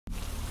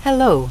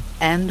Hello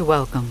and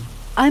welcome.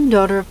 I'm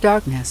Daughter of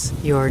Darkness,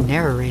 your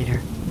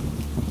narrator.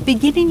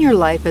 Beginning your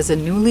life as a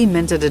newly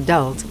minted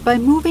adult by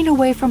moving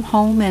away from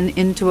home and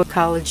into a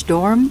college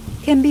dorm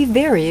can be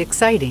very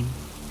exciting,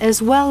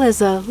 as well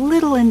as a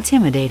little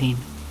intimidating.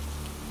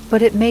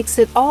 But it makes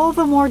it all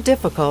the more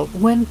difficult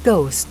when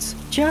ghosts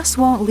just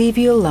won't leave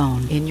you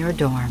alone in your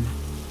dorm.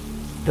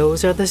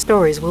 Those are the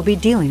stories we'll be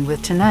dealing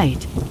with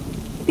tonight.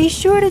 Be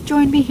sure to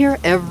join me here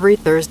every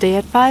Thursday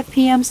at 5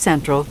 p.m.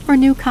 Central for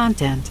new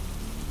content.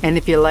 And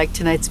if you like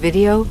tonight's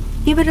video,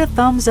 give it a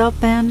thumbs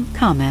up and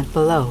comment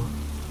below.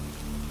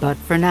 But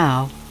for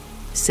now,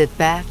 sit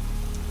back,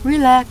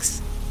 relax,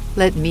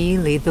 let me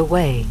lead the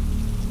way,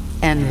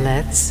 and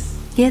let's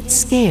get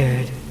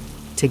scared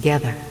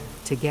together.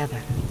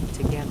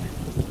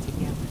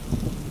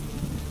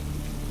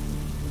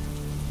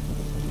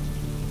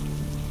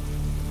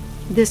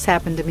 This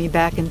happened to me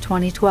back in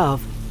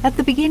 2012, at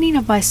the beginning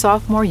of my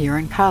sophomore year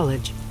in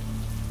college.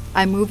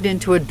 I moved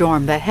into a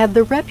dorm that had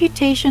the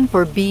reputation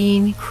for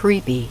being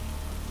creepy.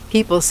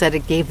 People said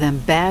it gave them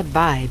bad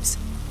vibes.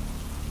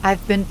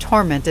 I've been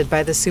tormented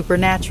by the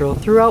supernatural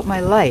throughout my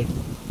life,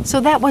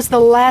 so that was the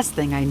last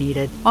thing I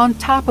needed, on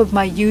top of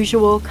my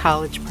usual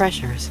college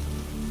pressures.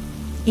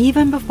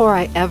 Even before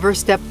I ever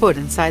stepped foot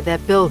inside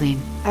that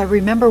building, I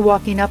remember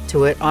walking up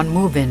to it on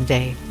move-in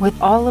day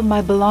with all of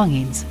my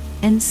belongings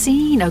and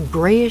seeing a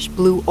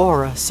grayish-blue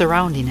aura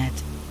surrounding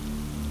it.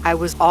 I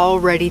was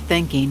already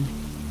thinking,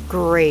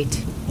 great,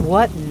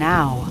 what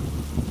now?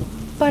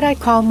 But I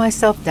calmed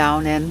myself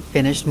down and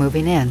finished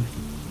moving in.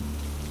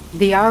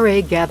 The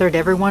RA gathered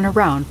everyone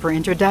around for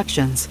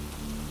introductions.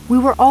 We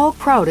were all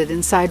crowded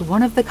inside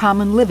one of the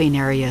common living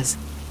areas,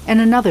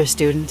 and another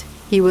student,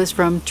 he was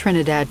from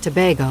Trinidad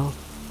Tobago,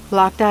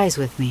 locked eyes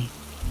with me.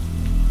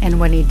 And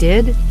when he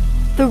did,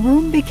 the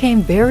room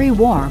became very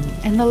warm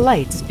and the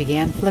lights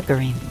began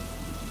flickering.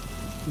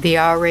 The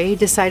RA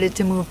decided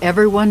to move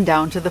everyone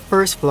down to the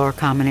first floor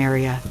common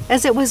area,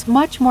 as it was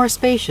much more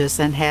spacious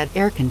and had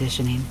air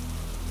conditioning.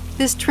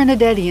 This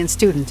Trinidadian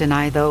student and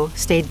I, though,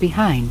 stayed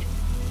behind.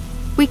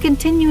 We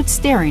continued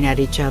staring at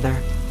each other.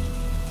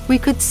 We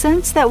could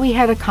sense that we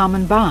had a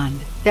common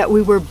bond, that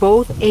we were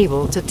both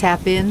able to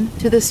tap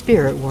into the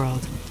spirit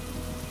world.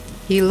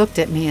 He looked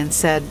at me and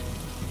said,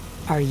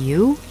 "Are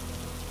you?"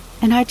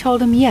 And I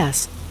told him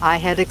yes, I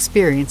had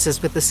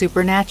experiences with the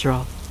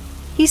supernatural.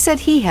 He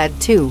said he had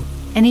too,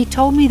 and he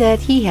told me that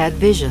he had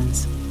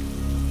visions.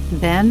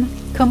 Then,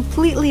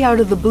 completely out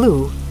of the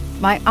blue,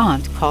 my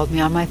aunt called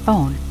me on my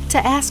phone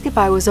to ask if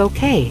I was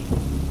okay.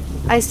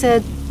 I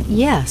said,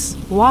 yes,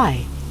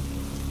 why?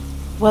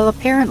 Well,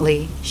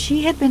 apparently,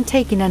 she had been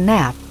taking a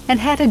nap and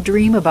had a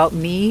dream about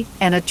me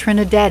and a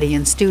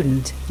Trinidadian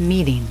student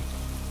meeting.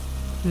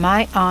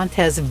 My aunt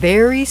has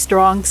very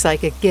strong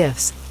psychic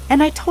gifts,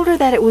 and I told her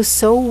that it was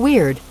so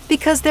weird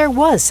because there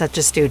was such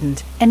a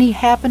student, and he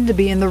happened to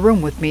be in the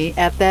room with me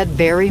at that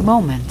very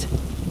moment.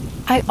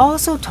 I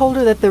also told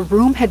her that the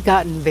room had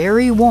gotten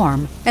very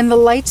warm and the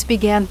lights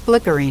began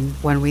flickering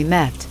when we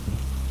met.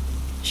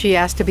 She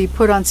asked to be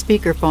put on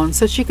speakerphone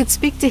so she could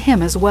speak to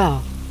him as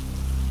well.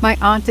 My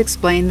aunt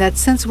explained that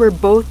since we're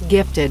both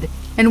gifted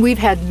and we've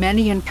had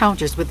many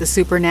encounters with the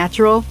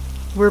supernatural,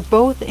 we're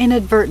both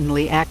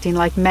inadvertently acting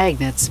like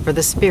magnets for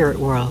the spirit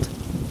world.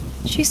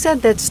 She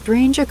said that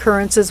strange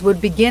occurrences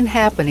would begin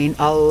happening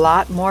a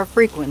lot more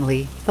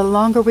frequently the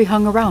longer we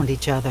hung around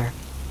each other,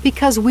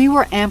 because we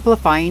were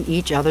amplifying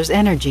each other's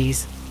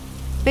energies.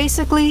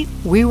 Basically,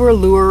 we were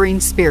luring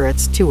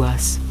spirits to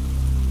us.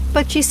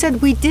 But she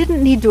said we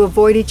didn't need to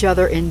avoid each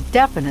other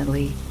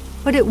indefinitely,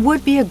 but it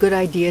would be a good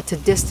idea to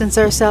distance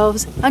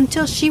ourselves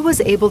until she was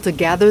able to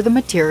gather the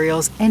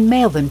materials and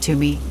mail them to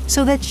me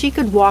so that she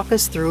could walk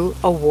us through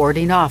a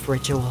warding off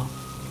ritual.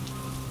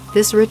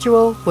 This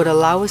ritual would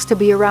allow us to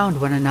be around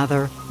one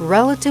another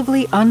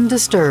relatively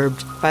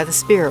undisturbed by the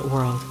spirit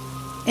world,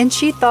 and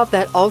she thought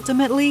that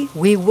ultimately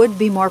we would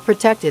be more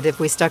protected if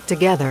we stuck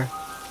together.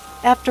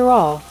 After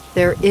all,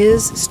 there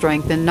is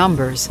strength in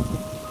numbers.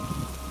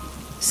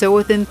 So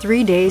within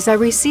 3 days I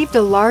received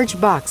a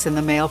large box in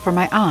the mail from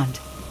my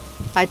aunt.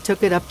 I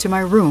took it up to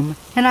my room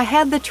and I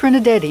had the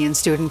Trinidadian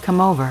student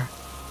come over.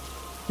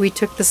 We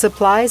took the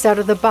supplies out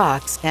of the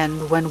box,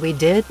 and when we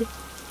did,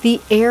 the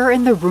air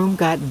in the room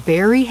got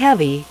very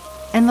heavy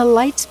and the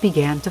lights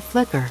began to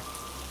flicker.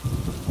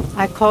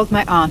 I called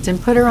my aunt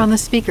and put her on the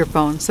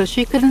speakerphone so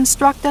she could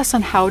instruct us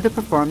on how to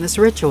perform this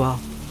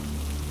ritual.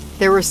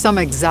 There were some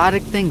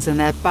exotic things in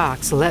that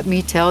box, let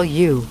me tell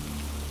you.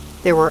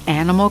 There were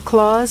animal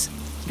claws,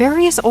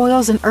 various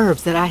oils and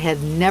herbs that I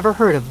had never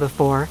heard of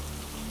before,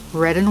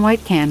 red and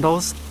white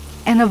candles,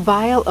 and a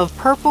vial of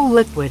purple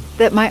liquid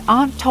that my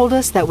aunt told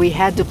us that we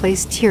had to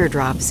place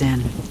teardrops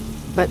in.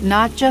 But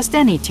not just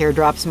any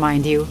teardrops,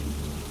 mind you.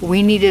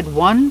 We needed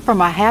one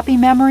from a happy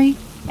memory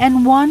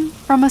and one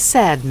from a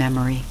sad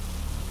memory.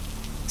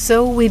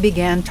 So we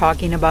began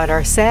talking about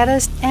our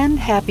saddest and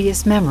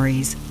happiest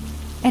memories,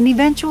 and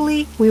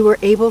eventually we were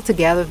able to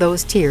gather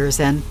those tears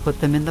and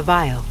put them in the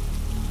vial.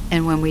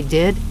 And when we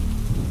did,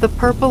 the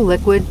purple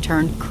liquid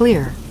turned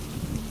clear.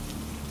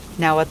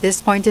 Now at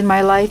this point in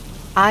my life,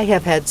 I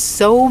have had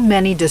so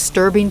many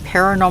disturbing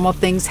paranormal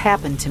things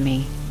happen to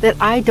me that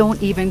I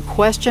don't even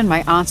question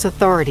my aunt's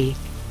authority.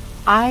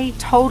 I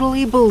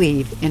totally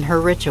believe in her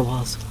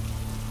rituals.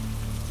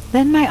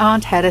 Then my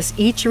aunt had us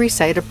each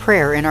recite a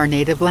prayer in our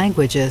native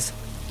languages,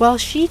 while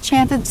she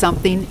chanted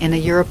something in a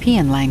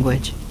European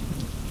language.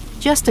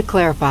 Just to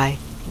clarify,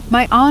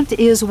 my aunt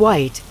is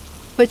white,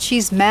 but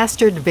she's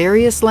mastered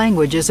various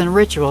languages and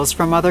rituals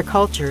from other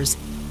cultures,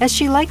 as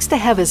she likes to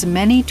have as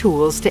many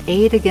tools to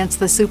aid against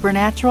the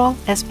supernatural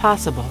as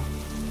possible.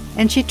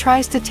 And she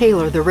tries to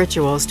tailor the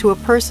rituals to a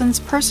person's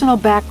personal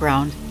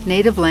background,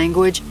 native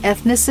language,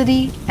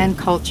 ethnicity, and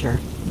culture.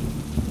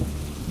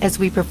 As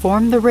we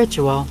performed the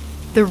ritual,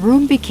 the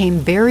room became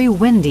very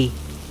windy,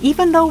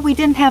 even though we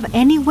didn't have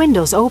any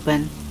windows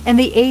open and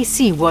the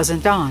AC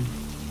wasn't on.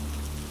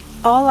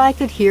 All I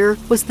could hear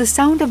was the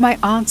sound of my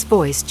aunt's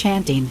voice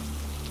chanting.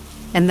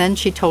 And then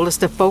she told us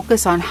to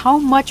focus on how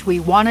much we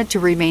wanted to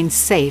remain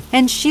safe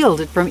and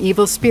shielded from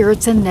evil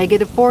spirits and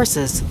negative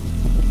forces.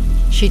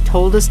 She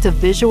told us to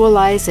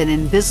visualize an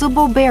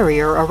invisible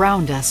barrier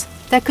around us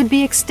that could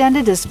be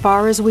extended as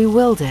far as we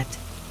willed it.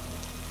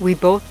 We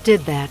both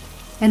did that,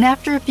 and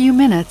after a few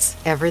minutes,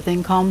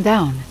 everything calmed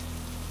down.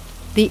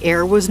 The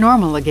air was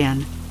normal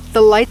again,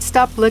 the lights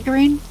stopped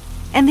flickering,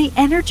 and the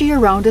energy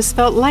around us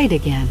felt light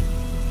again.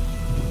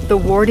 The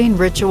warding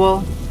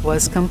ritual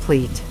was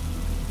complete.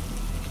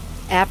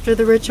 After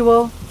the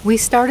ritual, we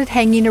started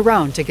hanging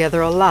around together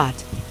a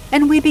lot,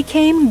 and we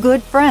became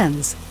good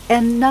friends,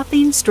 and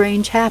nothing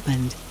strange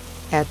happened,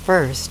 at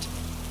first.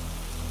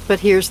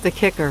 But here's the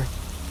kicker.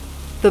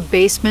 The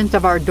basement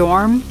of our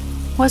dorm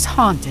was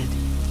haunted.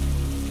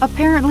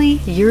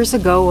 Apparently, years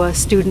ago, a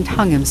student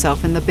hung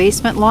himself in the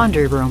basement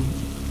laundry room.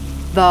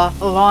 The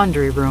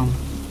laundry room.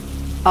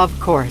 Of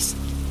course,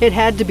 it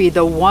had to be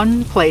the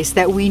one place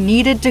that we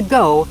needed to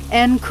go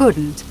and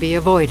couldn't be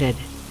avoided.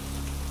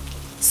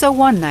 So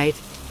one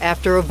night,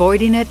 after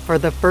avoiding it for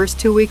the first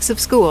 2 weeks of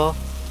school,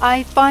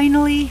 I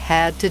finally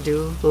had to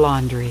do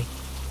laundry.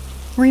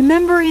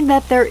 Remembering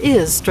that there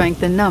is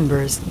strength in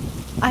numbers,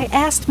 I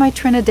asked my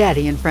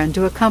Trinidadian friend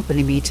to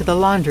accompany me to the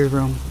laundry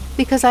room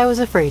because I was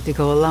afraid to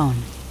go alone.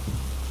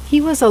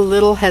 He was a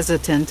little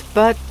hesitant,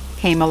 but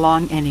came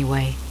along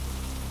anyway.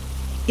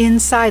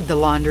 Inside the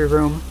laundry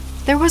room,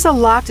 there was a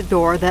locked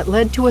door that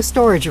led to a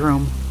storage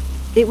room.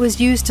 It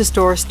was used to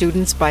store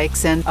students'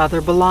 bikes and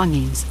other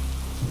belongings.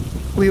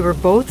 We were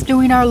both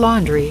doing our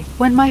laundry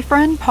when my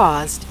friend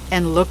paused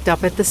and looked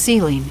up at the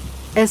ceiling,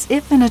 as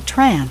if in a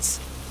trance.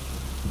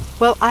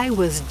 Well, I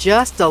was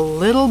just a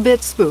little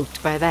bit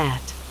spooked by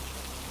that.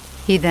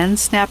 He then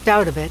snapped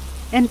out of it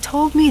and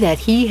told me that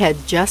he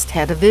had just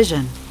had a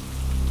vision.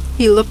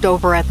 He looked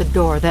over at the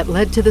door that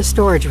led to the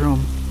storage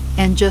room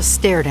and just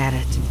stared at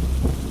it.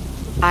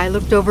 I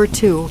looked over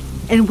too,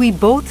 and we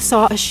both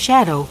saw a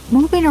shadow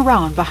moving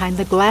around behind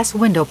the glass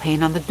window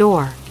pane on the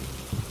door.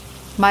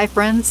 My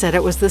friend said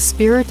it was the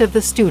spirit of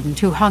the student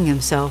who hung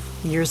himself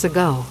years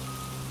ago.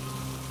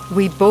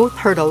 We both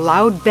heard a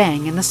loud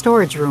bang in the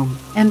storage room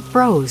and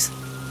froze.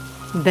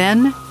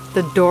 Then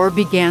the door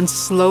began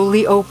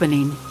slowly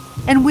opening,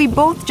 and we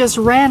both just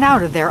ran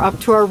out of there up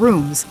to our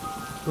rooms,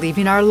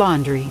 leaving our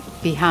laundry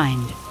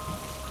behind.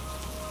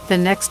 The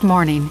next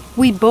morning,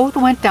 we both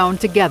went down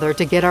together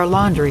to get our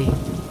laundry,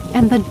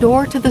 and the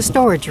door to the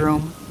storage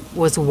room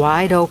was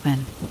wide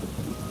open.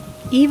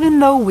 Even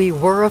though we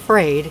were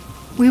afraid,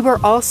 we were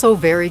also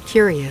very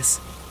curious,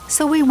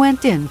 so we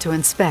went in to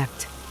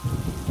inspect.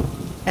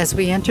 As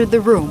we entered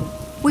the room,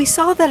 we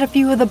saw that a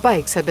few of the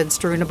bikes had been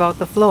strewn about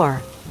the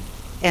floor,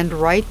 and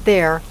right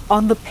there,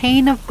 on the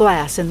pane of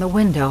glass in the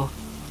window,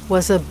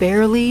 was a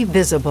barely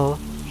visible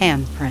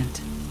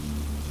handprint.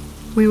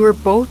 We were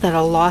both at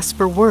a loss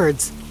for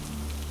words,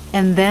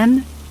 and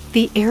then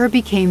the air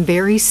became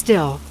very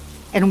still,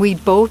 and we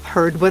both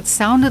heard what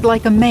sounded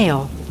like a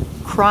male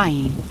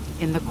crying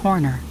in the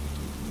corner.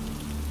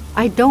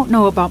 I don't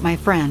know about my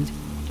friend,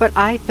 but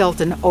I felt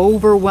an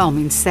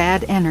overwhelming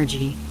sad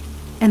energy,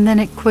 and then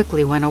it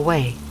quickly went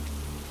away.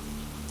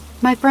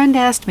 My friend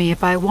asked me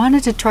if I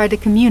wanted to try to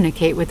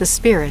communicate with the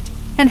spirit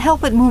and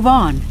help it move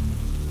on,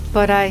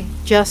 but I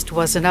just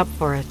wasn't up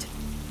for it.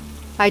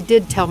 I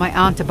did tell my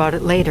aunt about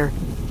it later,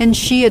 and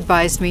she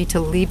advised me to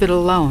leave it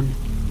alone.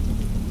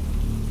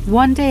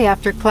 One day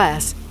after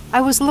class,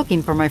 I was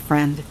looking for my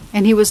friend,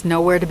 and he was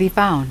nowhere to be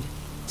found,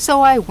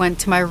 so I went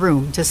to my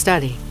room to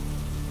study.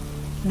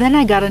 Then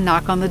I got a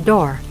knock on the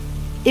door.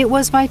 It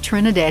was my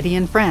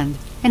Trinidadian friend,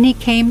 and he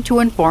came to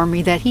inform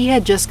me that he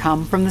had just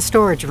come from the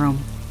storage room.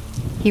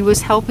 He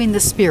was helping the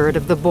spirit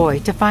of the boy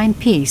to find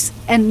peace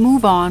and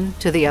move on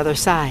to the other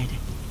side.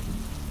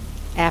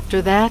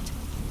 After that,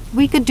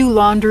 we could do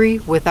laundry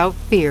without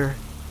fear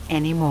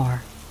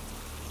anymore.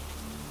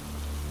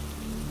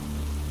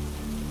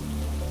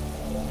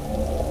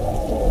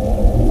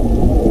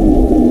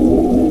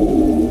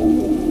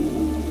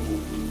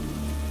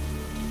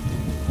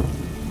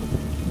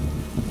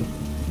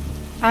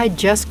 I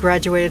just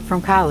graduated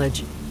from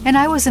college, and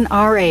I was an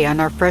RA on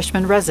our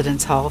freshman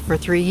residence hall for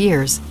 3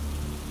 years.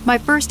 My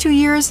first 2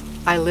 years,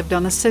 I lived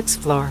on the 6th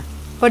floor,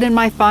 but in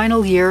my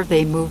final year,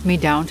 they moved me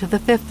down to the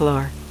 5th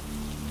floor.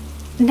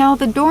 Now,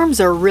 the dorms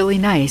are really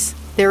nice.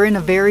 They're in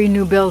a very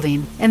new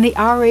building, and the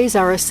RAs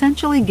are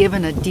essentially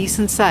given a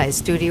decent-sized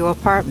studio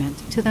apartment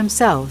to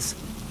themselves.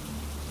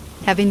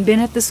 Having been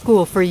at the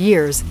school for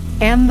years,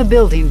 and the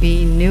building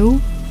being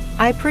new,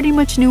 I pretty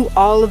much knew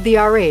all of the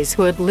RAs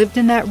who had lived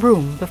in that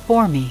room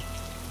before me.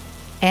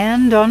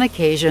 And on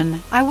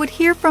occasion, I would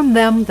hear from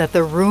them that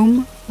the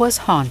room was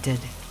haunted.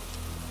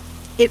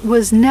 It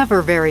was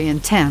never very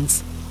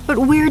intense, but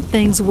weird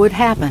things would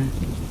happen,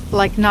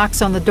 like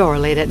knocks on the door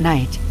late at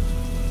night.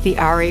 The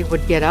RA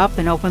would get up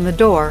and open the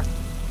door,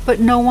 but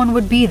no one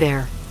would be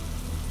there.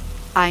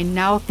 I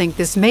now think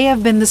this may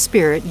have been the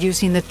spirit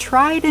using the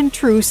tried and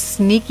true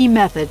sneaky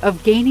method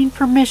of gaining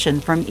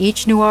permission from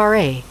each new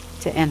RA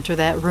to enter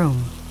that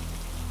room.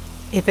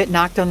 If it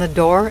knocked on the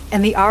door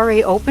and the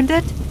RA opened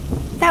it,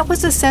 that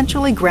was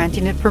essentially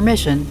granting it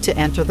permission to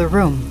enter the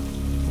room.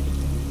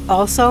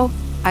 Also,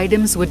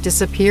 items would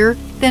disappear,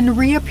 then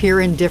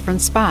reappear in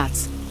different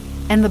spots,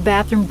 and the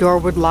bathroom door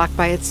would lock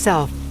by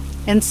itself,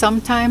 and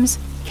sometimes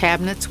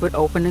cabinets would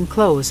open and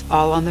close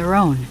all on their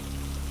own.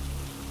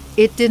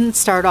 It didn't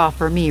start off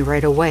for me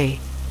right away,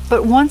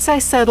 but once I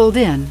settled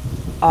in,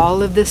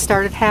 all of this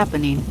started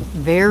happening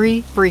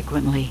very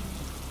frequently.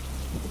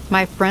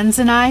 My friends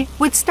and I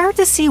would start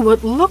to see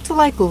what looked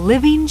like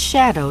living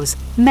shadows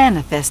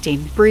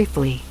manifesting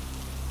briefly.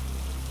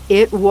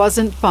 It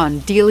wasn't fun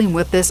dealing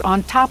with this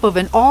on top of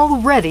an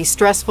already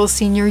stressful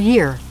senior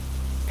year,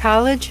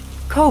 college,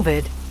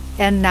 COVID,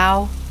 and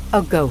now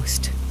a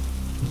ghost.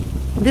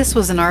 This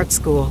was an art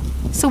school,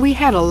 so we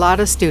had a lot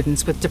of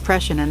students with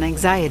depression and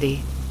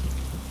anxiety.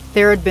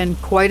 There had been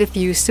quite a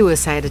few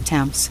suicide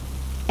attempts,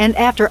 and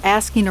after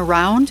asking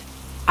around,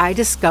 I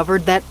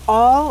discovered that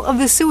all of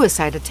the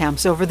suicide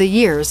attempts over the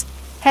years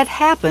had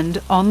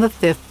happened on the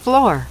 5th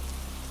floor.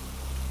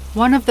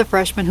 One of the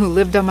freshmen who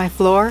lived on my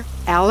floor,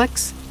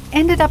 Alex,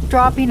 ended up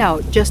dropping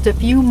out just a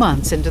few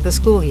months into the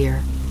school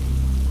year.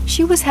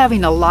 She was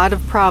having a lot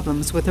of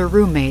problems with her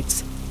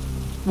roommates.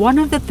 One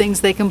of the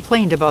things they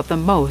complained about the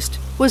most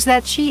was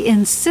that she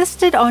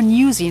insisted on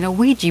using a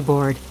Ouija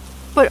board,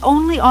 but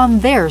only on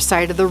their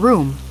side of the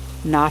room,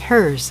 not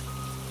hers.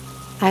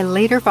 I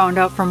later found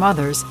out from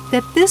others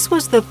that this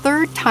was the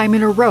 3rd time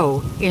in a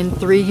row in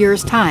 3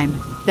 years' time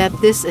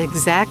that this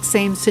exact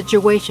same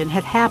situation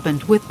had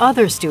happened with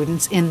other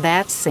students in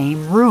that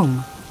same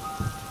room.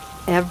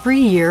 Every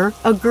year,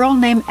 a girl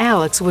named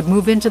Alex would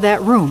move into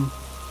that room,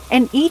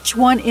 and each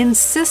one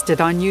insisted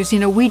on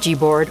using a Ouija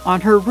board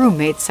on her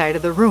roommate's side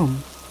of the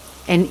room.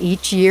 And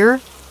each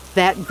year,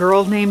 that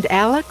girl named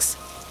Alex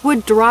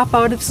would drop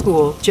out of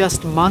school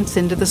just months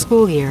into the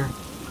school year.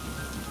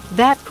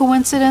 That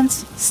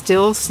coincidence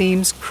still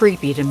seems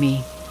creepy to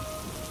me.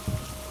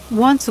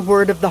 Once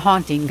word of the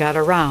haunting got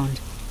around,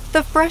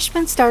 the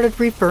freshmen started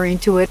referring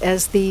to it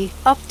as the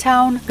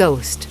Uptown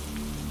Ghost.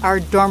 Our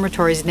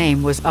dormitory's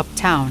name was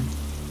Uptown.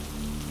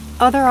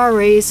 Other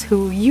RAs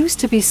who used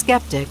to be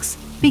skeptics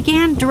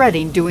began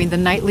dreading doing the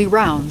nightly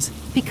rounds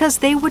because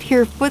they would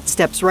hear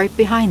footsteps right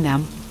behind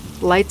them,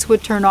 lights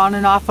would turn on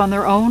and off on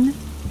their own,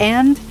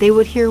 and they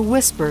would hear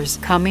whispers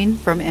coming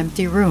from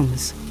empty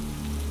rooms.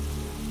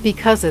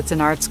 Because it's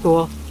an art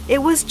school,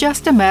 it was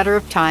just a matter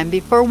of time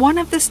before one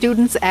of the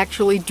students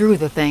actually drew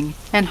the thing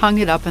and hung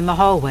it up in the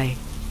hallway.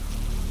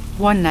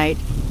 One night,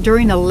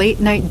 during a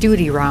late-night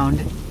duty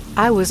round,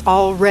 I was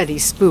already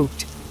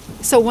spooked.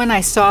 So when I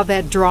saw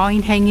that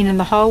drawing hanging in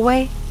the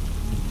hallway,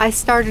 I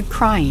started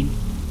crying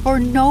for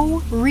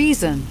no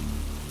reason,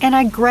 and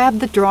I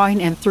grabbed the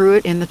drawing and threw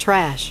it in the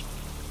trash.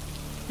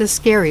 The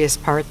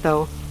scariest part,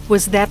 though,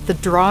 was that the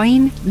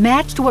drawing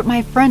matched what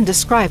my friend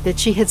described that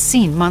she had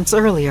seen months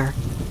earlier,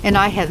 and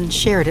I hadn't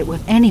shared it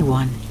with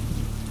anyone.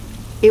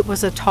 It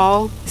was a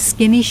tall,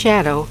 skinny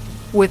shadow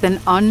with an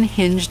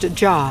unhinged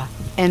jaw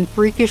and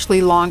freakishly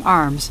long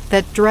arms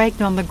that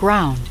dragged on the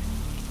ground.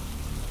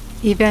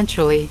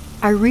 Eventually,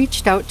 I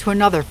reached out to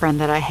another friend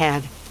that I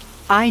had.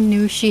 I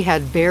knew she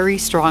had very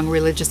strong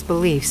religious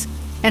beliefs,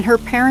 and her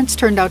parents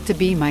turned out to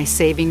be my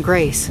saving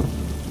grace.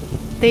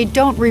 They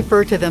don't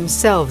refer to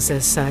themselves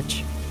as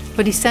such,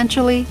 but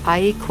essentially I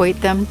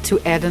equate them to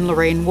Ed and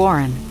Lorraine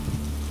Warren.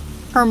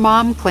 Her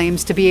mom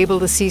claims to be able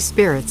to see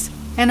spirits,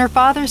 and her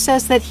father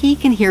says that he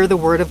can hear the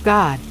word of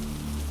God.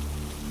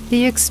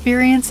 The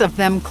experience of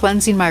them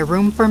cleansing my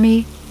room for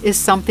me is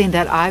something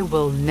that I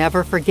will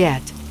never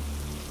forget.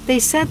 They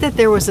said that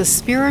there was a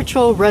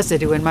spiritual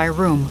residue in my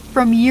room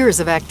from years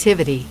of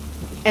activity,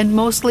 and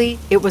mostly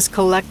it was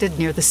collected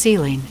near the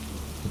ceiling.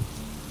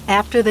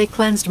 After they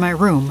cleansed my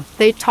room,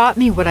 they taught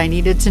me what I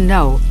needed to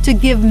know to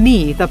give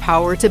me the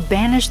power to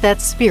banish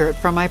that spirit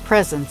from my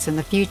presence in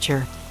the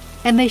future,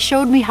 and they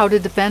showed me how to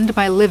defend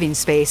my living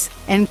space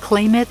and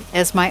claim it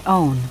as my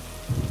own.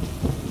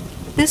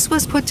 This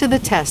was put to the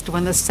test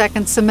when the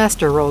 2nd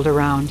semester rolled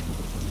around.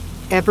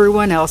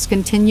 Everyone else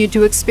continued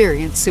to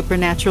experience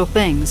supernatural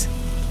things,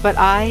 but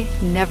I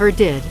never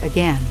did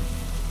again.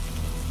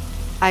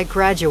 I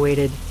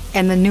graduated,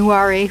 and the new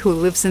RA who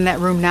lives in that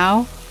room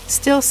now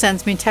still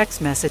sends me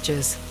text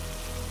messages.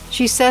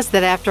 She says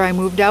that after I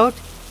moved out,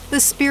 the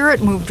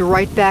spirit moved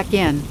right back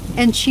in,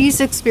 and she's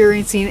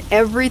experiencing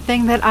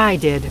everything that I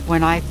did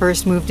when I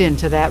first moved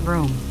into that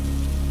room.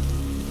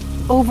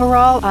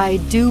 Overall, I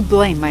do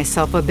blame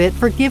myself a bit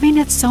for giving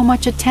it so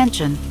much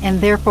attention and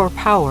therefore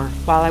power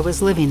while I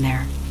was living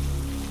there.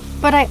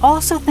 But I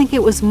also think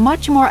it was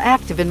much more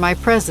active in my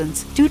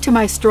presence due to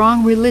my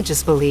strong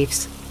religious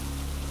beliefs.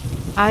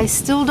 I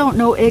still don't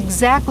know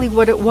exactly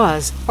what it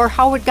was or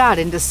how it got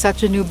into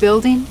such a new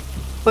building,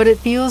 but it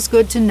feels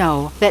good to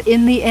know that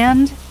in the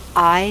end,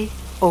 I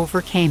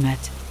overcame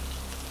it.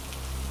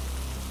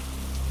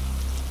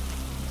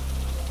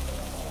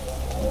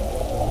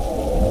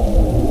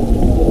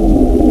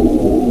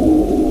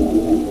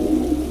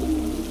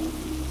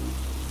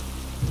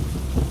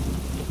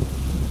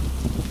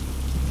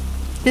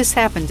 This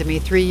happened to me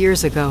 3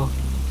 years ago.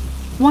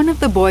 One of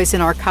the boys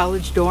in our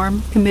college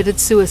dorm committed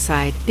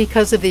suicide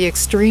because of the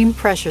extreme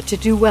pressure to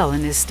do well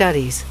in his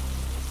studies.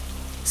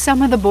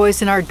 Some of the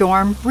boys in our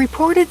dorm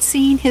reported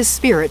seeing his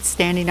spirit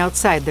standing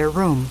outside their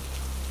room.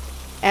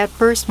 At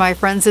first, my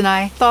friends and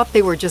I thought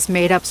they were just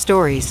made-up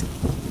stories,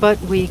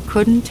 but we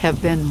couldn't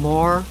have been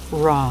more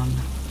wrong.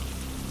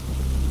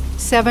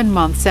 7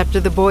 months after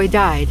the boy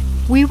died,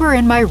 we were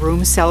in my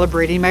room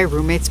celebrating my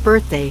roommate's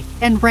birthday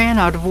and ran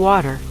out of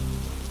water.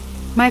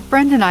 My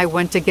friend and I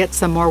went to get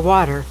some more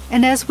water,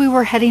 and as we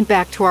were heading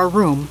back to our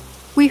room,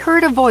 we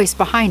heard a voice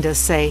behind us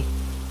say,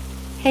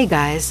 "Hey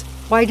guys,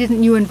 why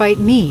didn't you invite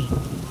me?"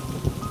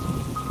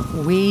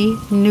 We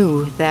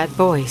knew that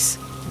voice.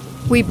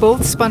 We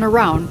both spun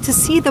around to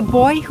see the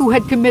boy who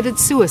had committed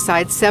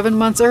suicide 7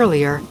 months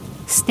earlier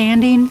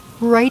standing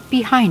right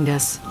behind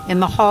us in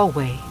the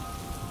hallway.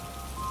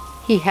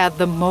 He had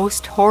the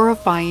most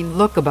horrifying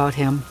look about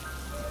him.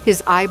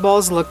 His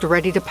eyeballs looked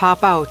ready to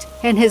pop out,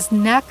 and his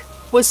neck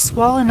was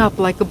swollen up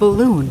like a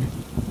balloon.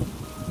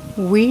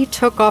 We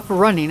took off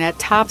running at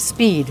top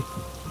speed.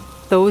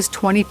 Those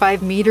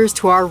 25 meters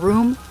to our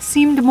room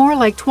seemed more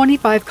like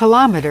 25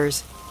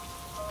 kilometers.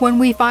 When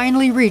we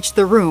finally reached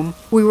the room,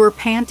 we were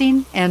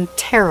panting and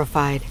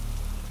terrified.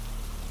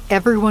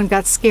 Everyone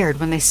got scared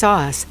when they saw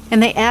us,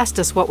 and they asked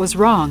us what was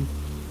wrong,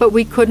 but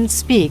we couldn't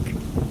speak.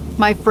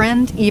 My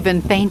friend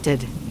even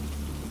fainted.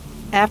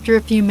 After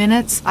a few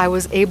minutes, I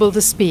was able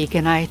to speak,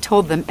 and I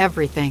told them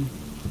everything.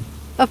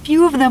 A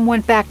few of them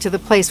went back to the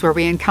place where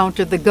we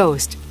encountered the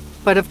ghost,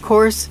 but of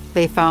course,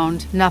 they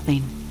found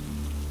nothing.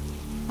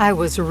 I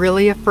was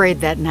really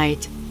afraid that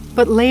night,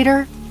 but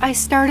later, I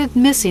started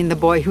missing the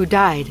boy who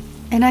died,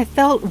 and I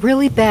felt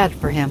really bad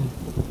for him.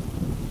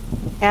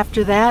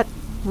 After that,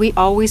 we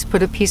always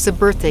put a piece of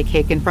birthday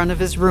cake in front of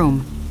his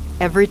room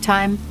every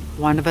time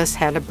one of us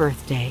had a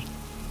birthday.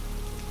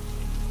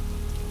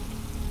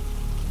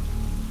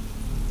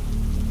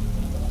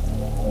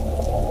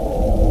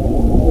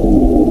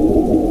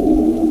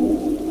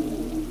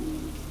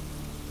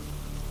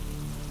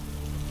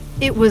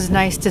 It was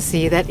nice to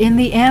see that in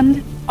the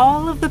end,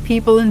 all of the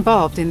people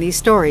involved in these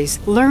stories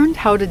learned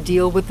how to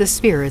deal with the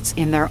spirits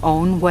in their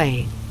own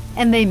way,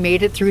 and they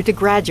made it through to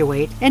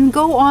graduate and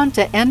go on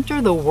to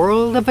enter the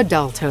world of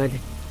adulthood.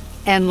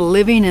 And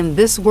living in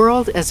this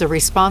world as a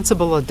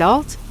responsible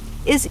adult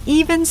is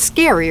even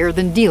scarier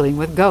than dealing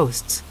with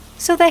ghosts,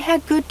 so they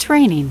had good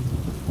training.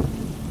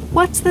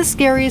 What's the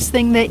scariest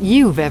thing that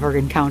you've ever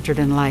encountered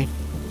in life?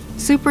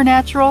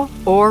 Supernatural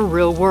or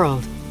real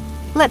world?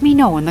 Let me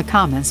know in the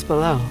comments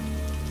below.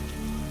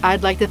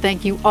 I'd like to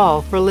thank you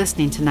all for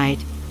listening tonight.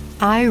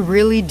 I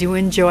really do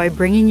enjoy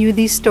bringing you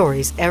these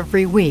stories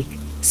every week,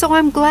 so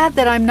I'm glad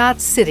that I'm not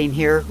sitting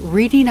here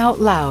reading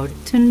out loud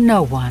to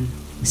no one.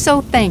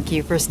 So thank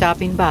you for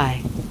stopping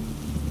by.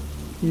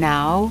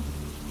 Now,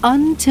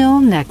 until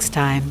next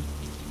time,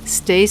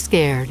 stay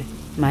scared,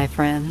 my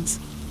friends.